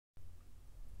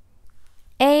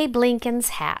Abe Lincoln's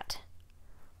Hat.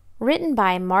 Written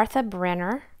by Martha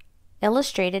Brenner.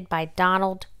 Illustrated by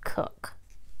Donald Cook.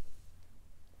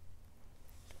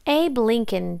 Abe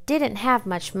Lincoln didn't have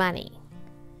much money,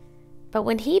 but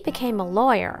when he became a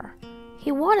lawyer,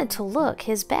 he wanted to look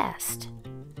his best.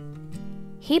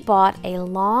 He bought a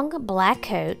long black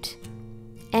coat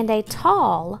and a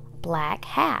tall black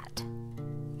hat.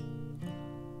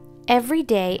 Every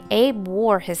day, Abe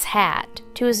wore his hat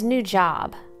to his new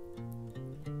job.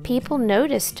 People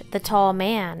noticed the tall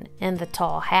man in the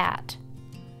tall hat.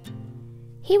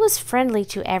 He was friendly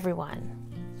to everyone.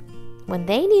 When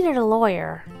they needed a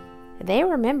lawyer, they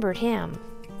remembered him.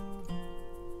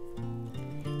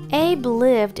 Abe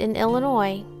lived in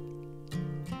Illinois.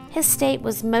 His state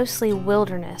was mostly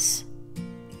wilderness.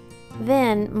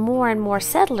 Then more and more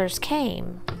settlers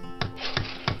came.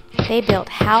 They built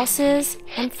houses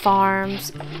and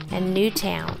farms and new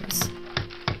towns.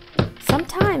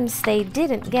 Sometimes they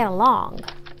didn't get along.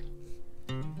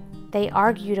 They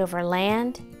argued over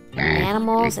land,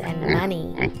 animals, and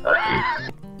money.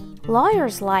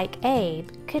 Lawyers like Abe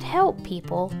could help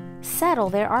people settle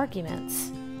their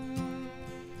arguments.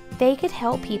 They could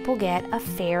help people get a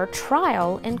fair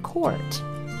trial in court.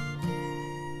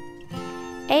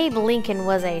 Abe Lincoln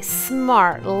was a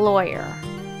smart lawyer.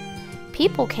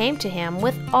 People came to him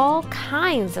with all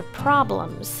kinds of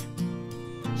problems.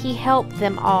 He helped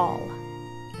them all.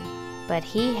 But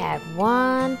he had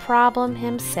one problem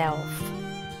himself.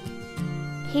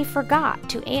 He forgot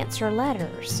to answer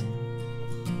letters.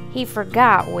 He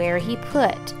forgot where he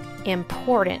put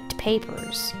important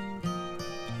papers.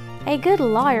 A good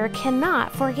lawyer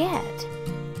cannot forget.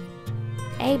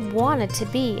 Abe wanted to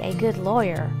be a good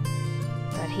lawyer,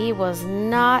 but he was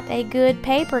not a good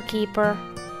paper keeper.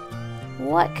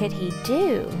 What could he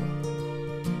do?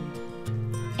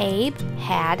 Abe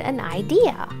had an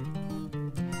idea.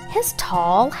 His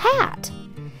tall hat.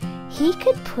 He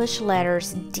could push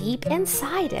letters deep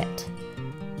inside it.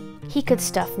 He could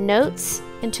stuff notes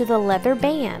into the leather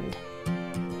band.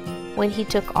 When he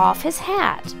took off his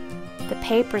hat, the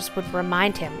papers would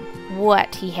remind him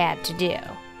what he had to do.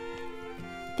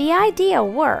 The idea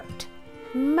worked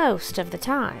most of the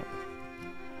time.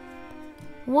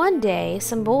 One day,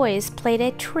 some boys played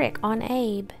a trick on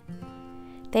Abe.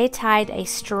 They tied a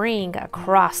string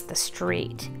across the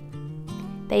street.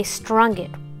 They strung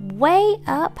it way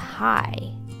up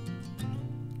high.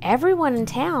 Everyone in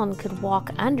town could walk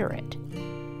under it.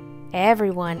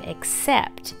 Everyone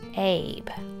except Abe.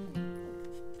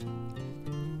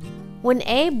 When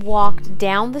Abe walked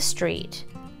down the street,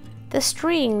 the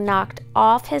string knocked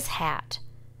off his hat.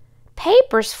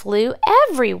 Papers flew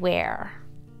everywhere.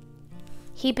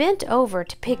 He bent over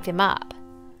to pick them up.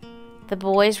 The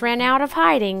boys ran out of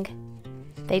hiding.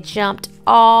 They jumped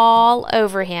all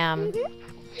over him.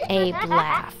 Abe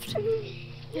laughed.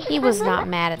 He was not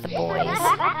mad at the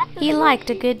boys. He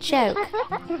liked a good joke.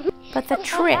 But the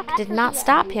trick did not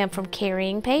stop him from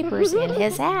carrying papers in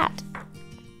his hat.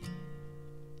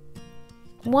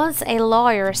 Once a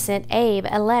lawyer sent Abe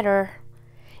a letter.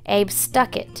 Abe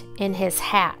stuck it in his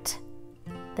hat.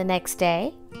 The next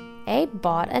day, Abe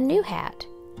bought a new hat.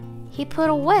 He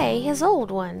put away his old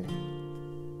one.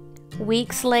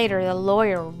 Weeks later, the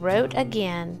lawyer wrote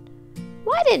again.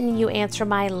 "Why didn't you answer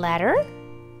my letter?"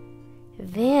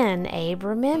 Then Abe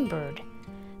remembered.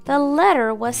 The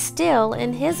letter was still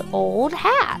in his old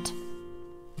hat.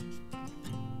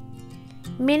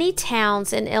 Many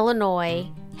towns in Illinois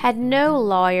had no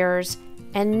lawyers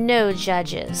and no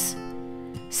judges.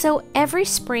 So every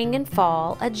spring and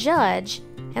fall, a judge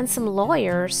and some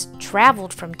lawyers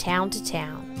traveled from town to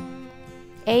town.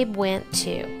 Abe went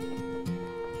too.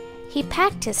 He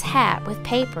packed his hat with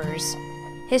papers,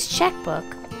 his checkbook,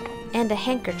 and a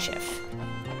handkerchief.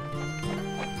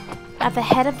 At the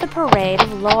head of the parade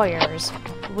of lawyers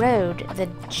rode the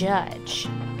judge.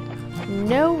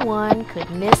 No one could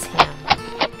miss him.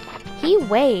 He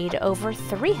weighed over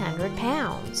 300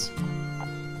 pounds.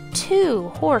 2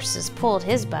 horses pulled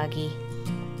his buggy.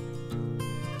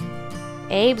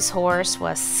 Abe's horse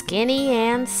was skinny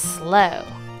and slow.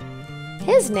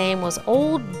 His name was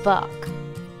Old Buck.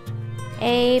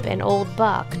 Abe and Old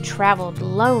Buck traveled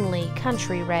lonely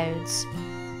country roads,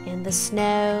 in the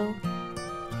snow,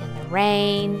 in the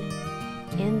rain,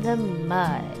 in the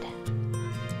mud.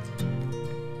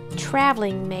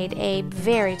 Traveling made Abe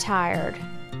very tired.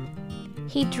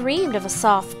 He dreamed of a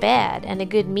soft bed and a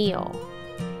good meal,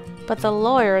 but the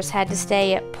lawyers had to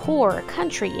stay at poor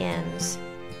country inns.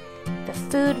 The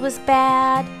food was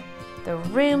bad, the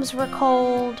rooms were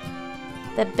cold,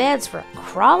 the beds were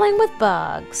crawling with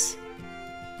bugs.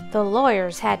 The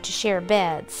lawyers had to share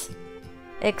beds,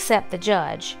 except the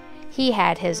judge. He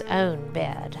had his own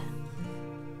bed.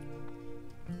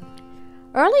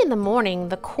 Early in the morning,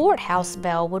 the courthouse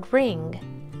bell would ring.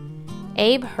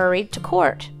 Abe hurried to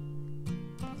court.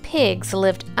 Pigs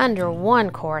lived under one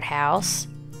courthouse.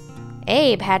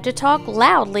 Abe had to talk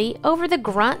loudly over the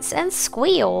grunts and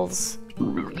squeals.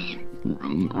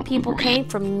 People came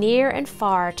from near and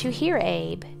far to hear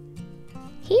Abe.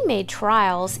 He made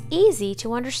trials easy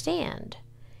to understand.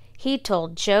 He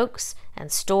told jokes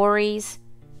and stories.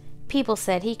 People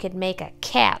said he could make a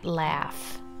cat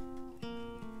laugh.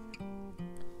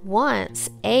 Once,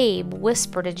 Abe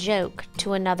whispered a joke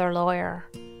to another lawyer.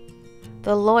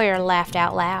 The lawyer laughed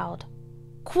out loud.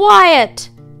 "Quiet!"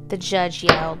 the judge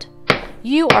yelled.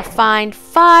 "You are fined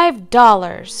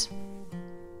 $5.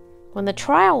 When the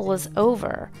trial was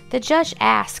over, the judge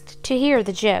asked to hear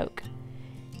the joke.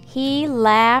 He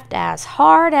laughed as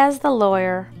hard as the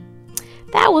lawyer.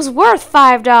 "That was worth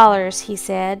 $5, he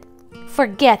said.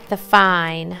 "Forget the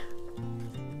fine."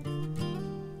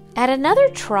 At another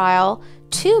trial,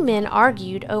 two men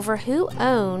argued over who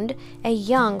owned a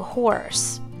young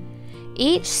horse.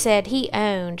 Each said he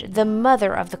owned the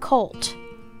mother of the colt.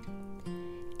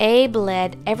 Abe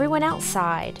led everyone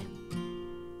outside.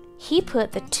 He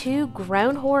put the two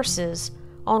grown horses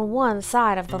on one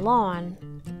side of the lawn.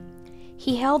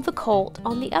 He held the colt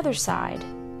on the other side.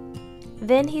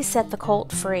 Then he set the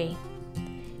colt free.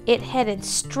 It headed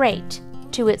straight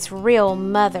to its real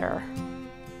mother.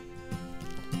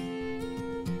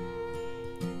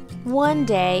 One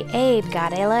day, Abe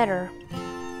got a letter.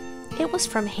 It was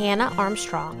from Hannah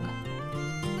Armstrong.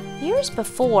 Years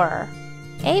before,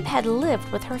 Abe had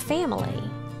lived with her family.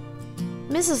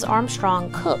 Mrs.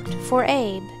 Armstrong cooked for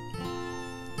Abe.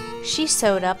 She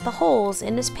sewed up the holes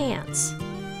in his pants.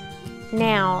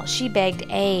 Now she begged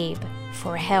Abe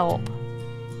for help.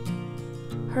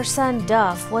 Her son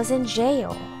Duff was in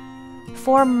jail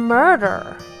for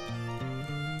murder.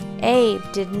 Abe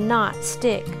did not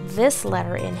stick this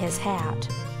letter in his hat.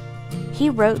 He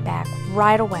wrote back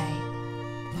right away.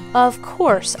 "Of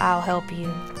course I'll help you."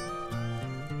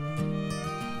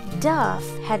 Duff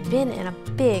had been in a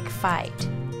big fight.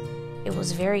 It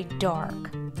was very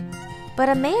dark, but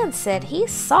a man said he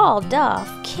saw Duff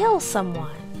kill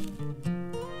someone.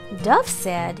 Duff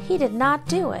said he did not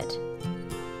do it.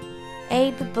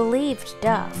 Abe believed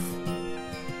Duff,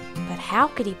 but how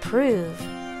could he prove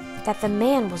that the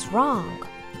man was wrong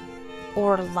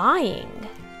or lying?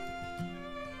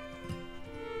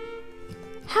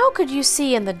 "How could you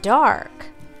see in the dark?"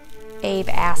 Abe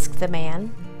asked the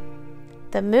man.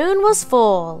 "The moon was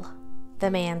full,"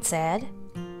 the man said.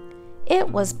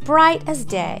 "It was bright as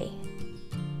day."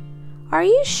 "Are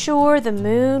you sure the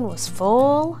moon was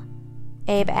full?"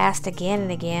 Abe asked again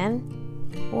and again.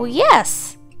 "Well,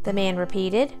 yes," the man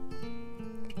repeated.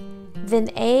 Then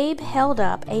Abe held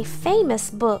up a famous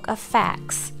book of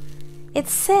facts. It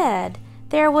said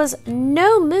there was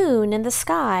no moon in the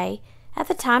sky at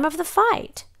the time of the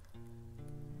fight.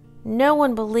 No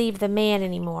one believed the man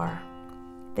anymore.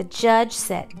 The judge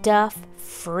set Duff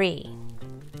free.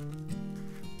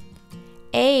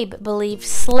 Abe believed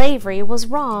slavery was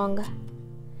wrong.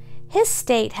 His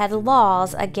state had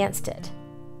laws against it,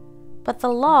 but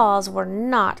the laws were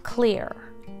not clear.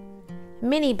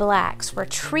 Many blacks were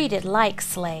treated like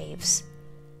slaves.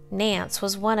 Nance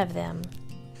was one of them.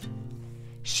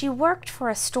 She worked for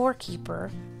a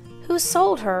storekeeper who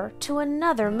sold her to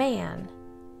another man.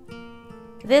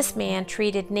 This man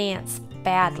treated Nance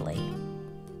badly,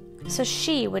 so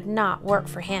she would not work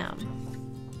for him.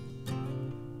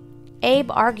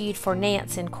 Abe argued for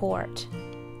Nance in court.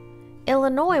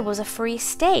 Illinois was a free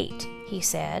state, he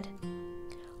said.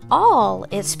 All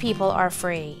its people are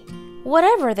free,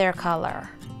 whatever their color.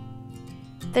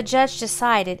 The judge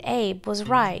decided Abe was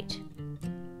right.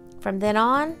 From then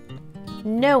on,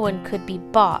 no one could be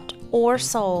bought or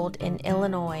sold in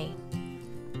Illinois.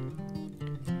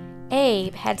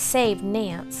 Abe had saved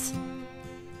Nance,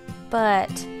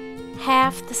 but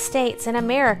half the states in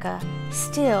America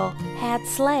still had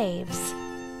slaves.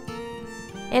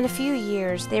 In a few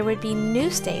years, there would be new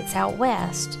states out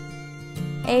west.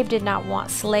 Abe did not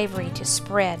want slavery to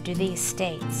spread to these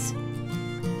states.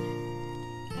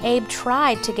 Abe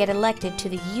tried to get elected to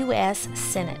the U.S.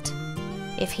 Senate.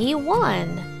 If he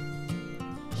won,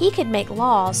 he could make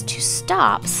laws to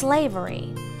stop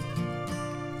slavery.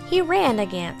 He ran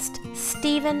against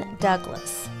Stephen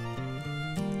Douglas.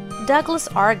 Douglas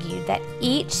argued that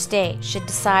each state should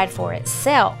decide for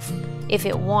itself if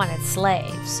it wanted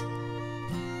slaves.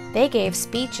 They gave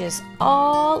speeches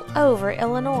all over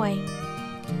Illinois.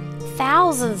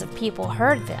 Thousands of people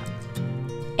heard them.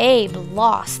 Abe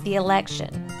lost the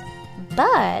election,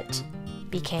 but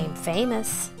became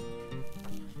famous.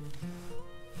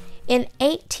 In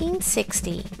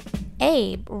 1860,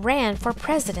 Abe ran for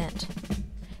president.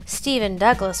 Stephen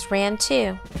Douglas ran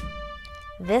too.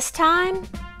 This time,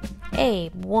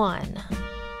 Abe won.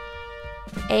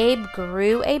 Abe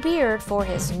grew a beard for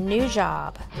his new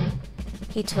job.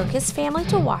 He took his family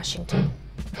to Washington.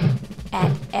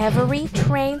 At every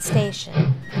train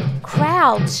station,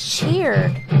 crowds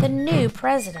cheered the new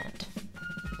president.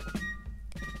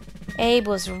 Abe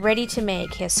was ready to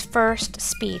make his first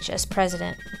speech as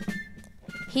president.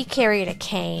 He carried a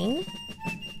cane,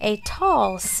 a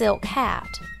tall silk hat,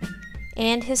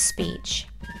 and his speech.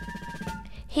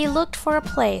 He looked for a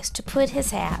place to put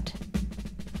his hat.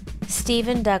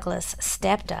 Stephen Douglas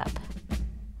stepped up.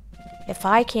 "If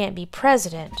I can't be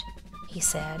president," he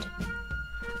said,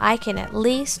 "I can at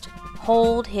least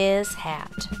hold his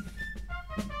hat."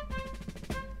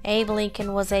 Abe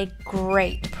Lincoln was a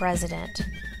great president.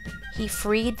 He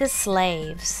freed the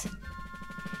slaves.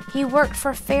 He worked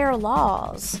for fair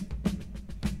laws.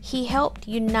 He helped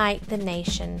unite the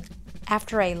nation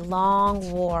after a long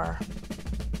war.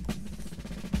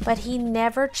 But he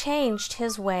never changed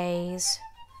his ways.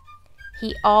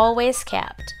 He always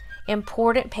kept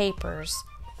important papers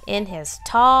in his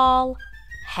tall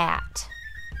hat.